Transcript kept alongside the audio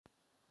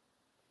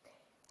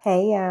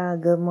Hey y'all,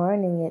 good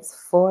morning. It's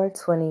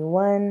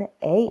 4:21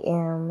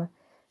 a.m.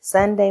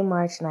 Sunday,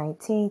 March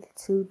 19th,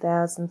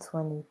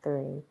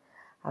 2023.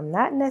 I'm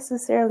not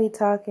necessarily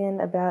talking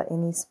about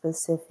any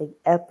specific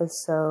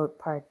episode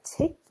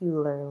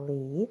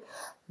particularly,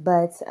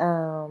 but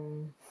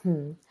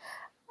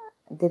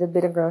did a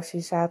bit of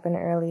grocery shopping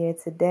earlier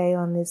today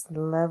on this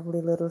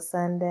lovely little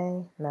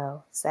Sunday.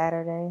 No,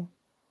 Saturday.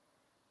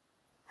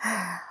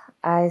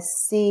 I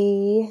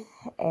see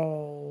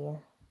a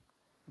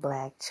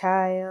black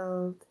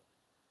child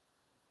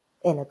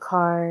in a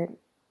cart,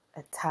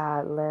 a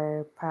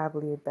toddler,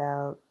 probably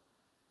about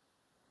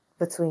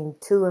between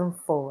 2 and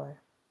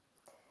 4.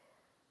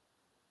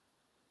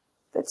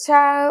 The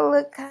child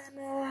looked kind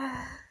of,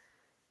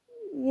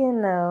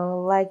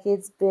 like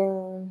it's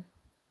been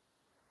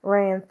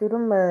ran through the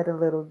mud a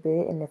little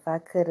bit. And if I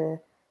could have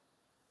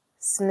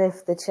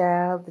sniffed the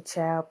child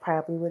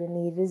probably would have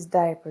needed his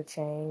diaper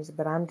changed.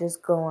 But I'm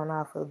just going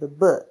off of the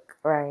book,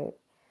 right?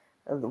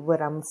 Of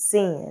what I'm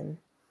seeing.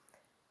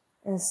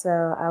 And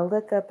so I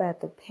look up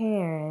at the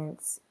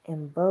parents,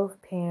 and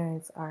both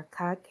parents are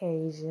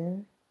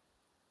Caucasian.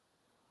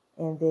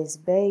 And this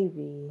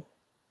baby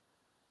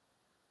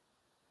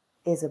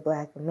is a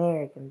Black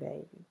American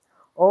baby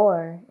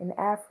or an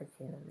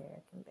African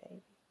American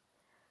baby.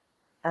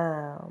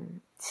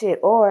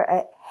 Or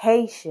a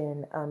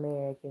Haitian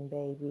American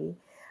baby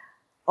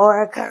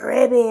or a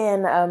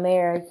Caribbean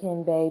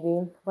American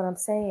baby. What I'm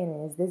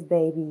saying is this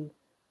baby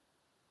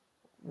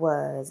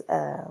was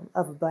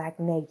of a Black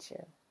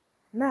nature,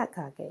 not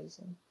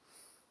Caucasian.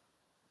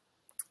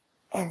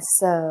 And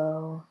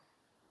so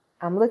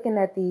I'm looking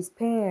at these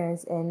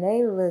parents and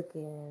they're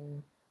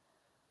looking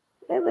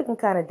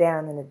kind of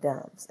down in the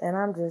dumps. And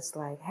I'm just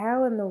like,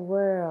 how in the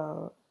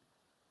world?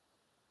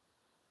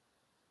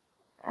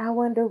 I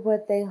wonder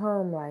what their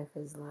home life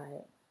is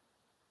like.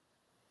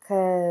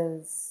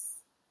 Because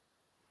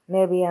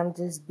maybe I'm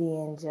just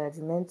being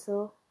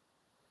judgmental,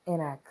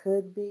 and I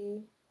could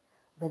be.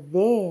 But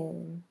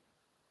then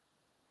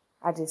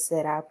I just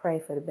said, I'll pray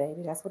for the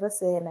baby. That's what I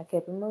said, and I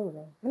kept it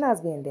moving. And I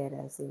was being dead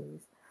ass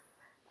serious.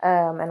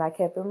 And I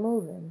kept it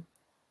moving.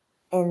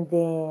 And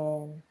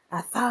then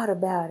I thought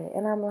about it,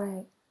 and I'm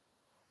like,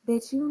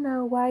 bitch, you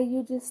know why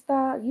you just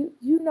thought,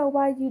 you know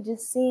why you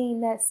just seen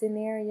that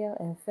scenario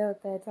and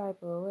felt that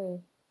type of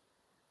way.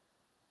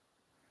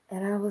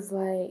 And I was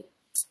like,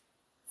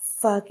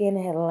 fucking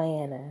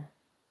Atlanta.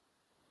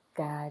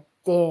 God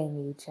damn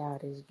you,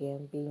 Childish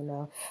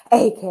Gambino,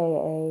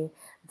 aka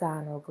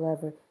Donald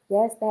Glover.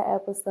 Yes, that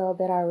episode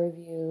that I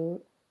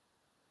reviewed.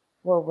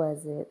 What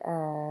was it?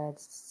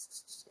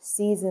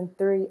 Season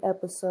 3,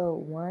 episode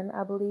 1,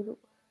 I believe it was.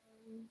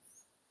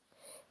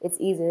 It's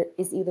either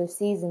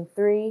season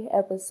 3,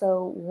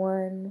 episode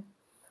 1,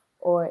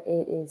 or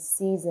it is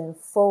season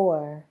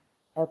 4,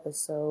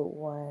 episode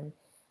 1.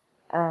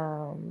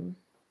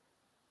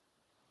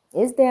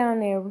 It's down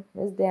there.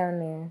 It's down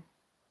there.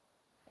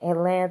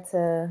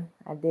 Atlanta,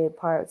 I did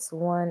parts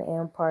 1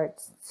 and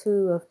parts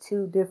 2 of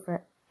two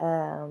different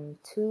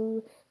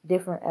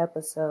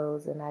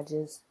episodes, and I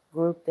just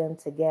grouped them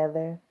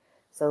together.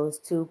 So it's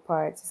 2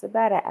 parts. It's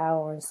about an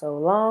hour and so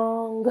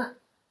long.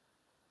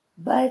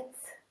 But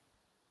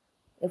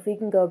if we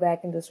can go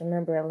back and just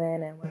remember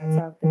Atlanta and what I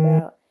talked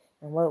about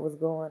and what was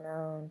going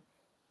on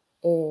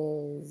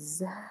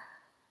is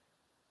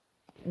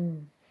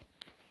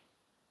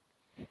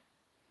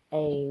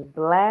a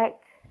black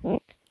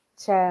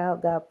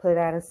child got put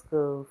out of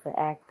school for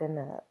acting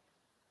up.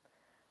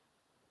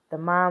 The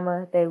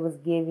mama, they was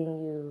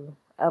giving you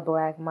a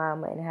black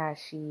mama and how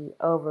she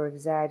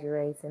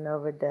over-exaggerates and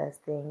overdoes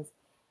things.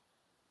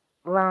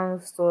 Long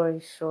story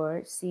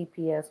short,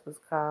 CPS was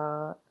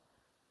called.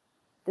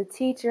 The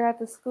teacher at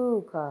the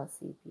school called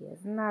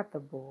CPS, not the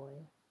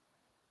boy.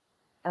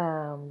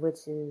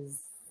 Which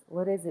is,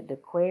 what is it,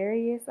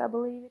 Daquarius, I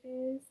believe it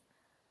is.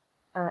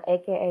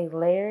 AKA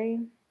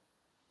Larry.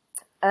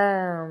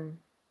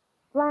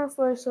 Long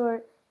story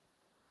short,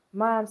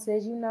 mom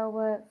says, you know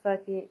what,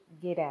 fuck it,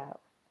 get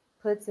out.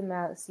 Puts him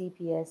out,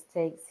 CPS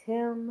takes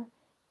him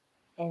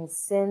and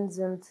sends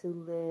him to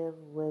live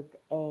with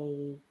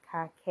a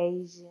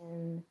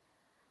Caucasian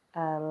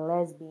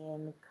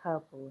lesbian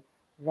couple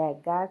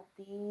that got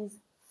these,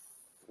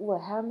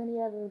 how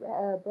many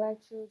other black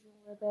children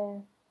were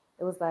there?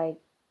 It was like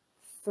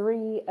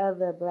 3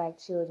 other black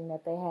children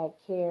that they had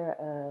care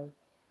of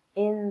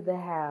in the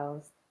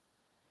house,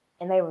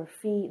 and they were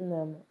feeding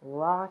them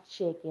raw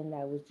chicken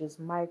that was just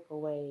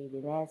microwaved,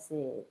 and that's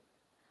it.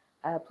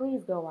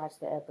 Please go watch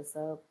the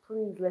episode.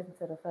 Please listen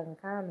to the fucking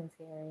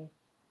commentary,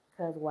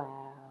 because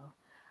wow.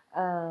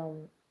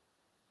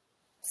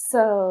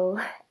 So,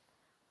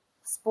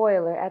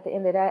 spoiler, at the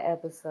end of that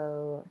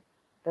episode,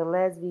 the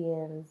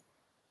lesbians,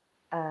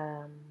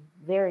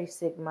 very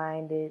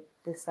sick-minded,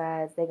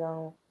 decides they're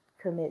going to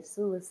commit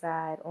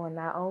suicide on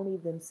not only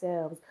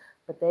themselves,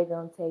 but they're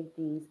going to take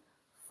these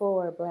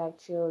 4 black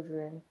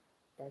children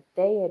that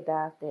they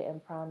adopted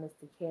and promised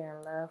to care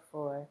and love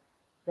for.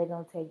 They're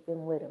going to take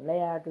them with them. They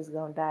are just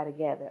going to die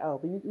together. Oh,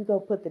 but you go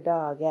put the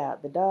dog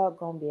out. The dog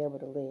going to be able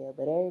to live,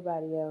 but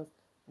everybody else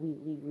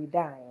we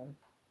dying.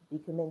 We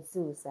commit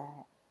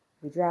suicide.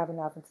 We driving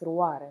off into the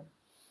water.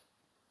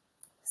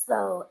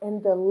 So,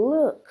 and the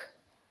look,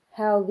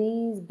 how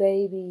these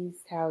babies,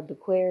 how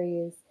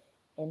Daquarius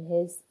and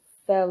his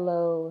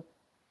fellow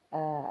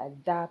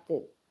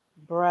adopted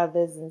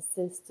brothers and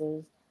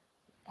sisters,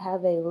 how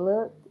they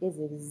looked is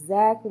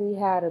exactly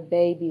how the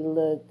baby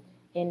looked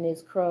in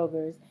this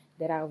Kroger's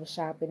that I was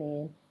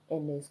shopping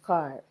in this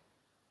cart.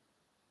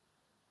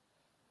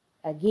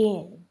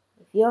 Again,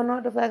 if you don't know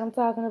what the fuck I'm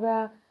talking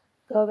about,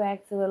 go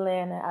back to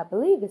Atlanta. I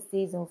believe it's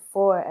season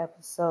 4,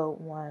 episode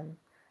 1.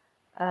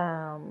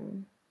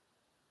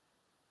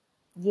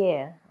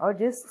 Yeah, or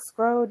just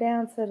scroll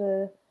down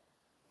to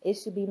it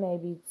should be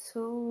maybe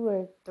 2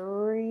 or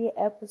 3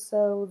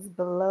 episodes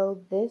below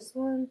this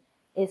one.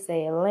 It's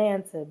a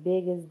Atlanta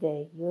Biggest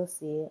Day. You'll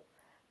see it.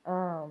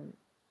 And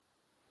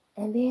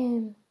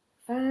then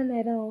find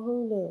that on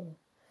Hulu.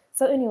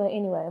 So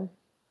anyway,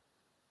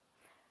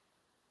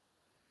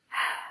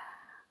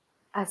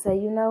 I say,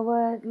 you know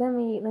what? Let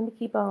me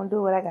keep on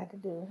doing what I got to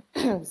do.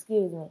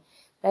 Excuse me.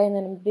 That ain't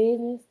none of my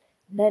business.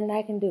 Nothing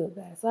I can do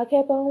about it. So I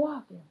kept on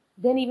walking.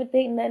 Didn't even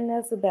think nothing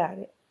else about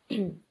it.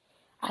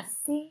 I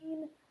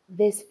seen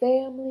this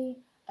family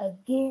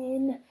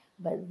again,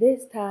 but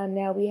this time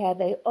now we have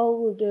an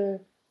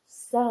older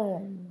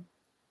son.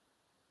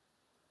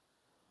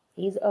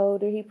 He's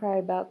older. He probably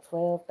about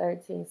 12,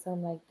 13,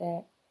 something like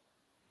that.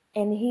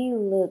 And he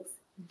looks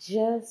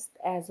just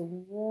as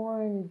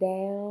worn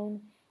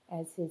down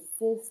as his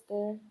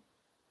sister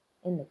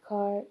in the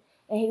cart.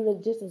 And he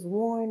looked just as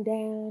worn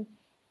down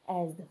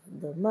as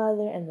the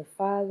mother and the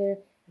father.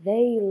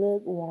 They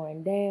look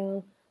worn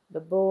down.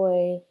 The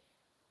boy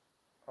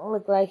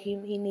looked like he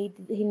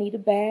need a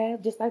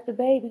bath, just like the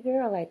baby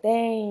girl. Like they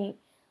ain't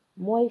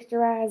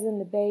moisturizing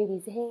the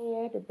baby's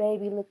hair. The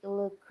baby looked a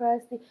little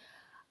crusty.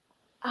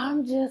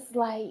 I'm just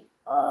like,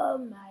 oh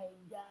my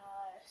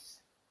gosh.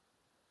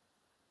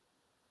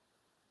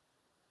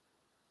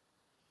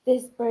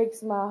 This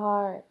breaks my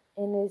heart.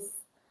 And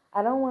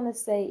I don't want to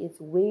say it's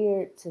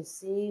weird to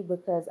see,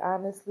 because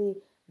honestly,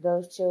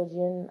 those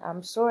children,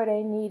 I'm sure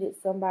they needed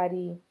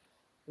somebody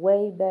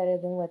way better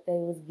than what they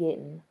was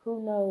getting.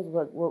 Who knows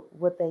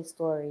what their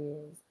story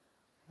is.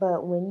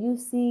 But when you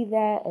see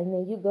that and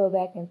then you go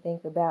back and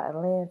think about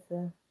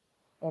Atlanta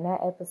and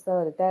that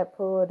episode that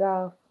pulled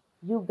off,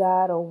 you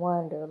gotta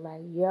wonder,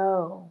 like,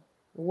 yo,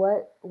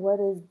 what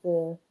is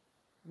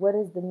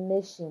the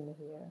mission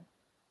here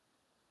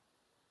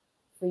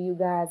for you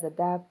guys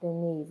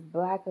adopting these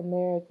Black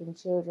American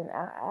children?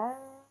 I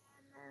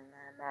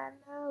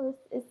know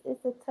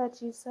it's a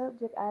touchy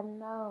subject, I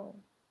know.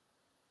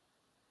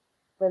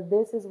 But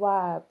this is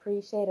why I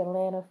appreciate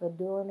Atlanta for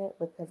doing it,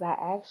 because I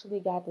actually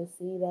got to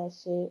see that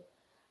shit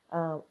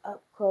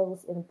up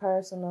close and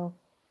personal,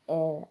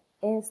 and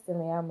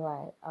instantly I'm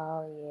like,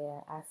 oh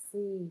yeah, I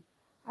see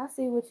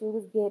what you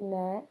was getting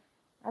at.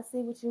 I see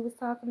what you was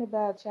talking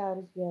about,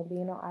 Childish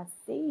Gambino. I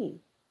see.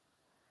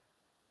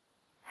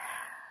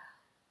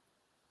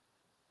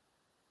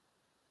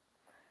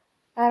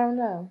 I don't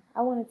know.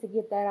 I wanted to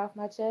get that off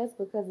my chest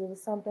because it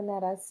was something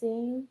that I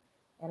seen,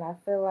 and I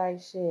feel like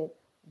shit.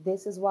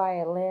 This is why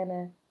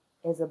Atlanta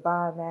is a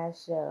bomb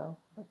ass show,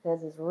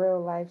 because it's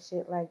real life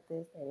shit like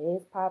this that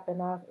is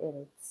popping off,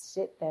 and it's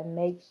shit that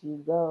makes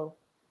you go,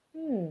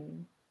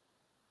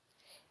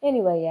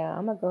 Anyway, y'all,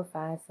 I'm gonna go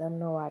find something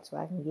to watch so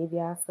I can give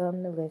y'all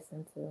something to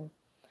listen to.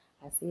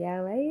 I'll see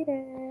y'all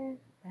later.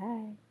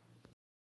 Bye.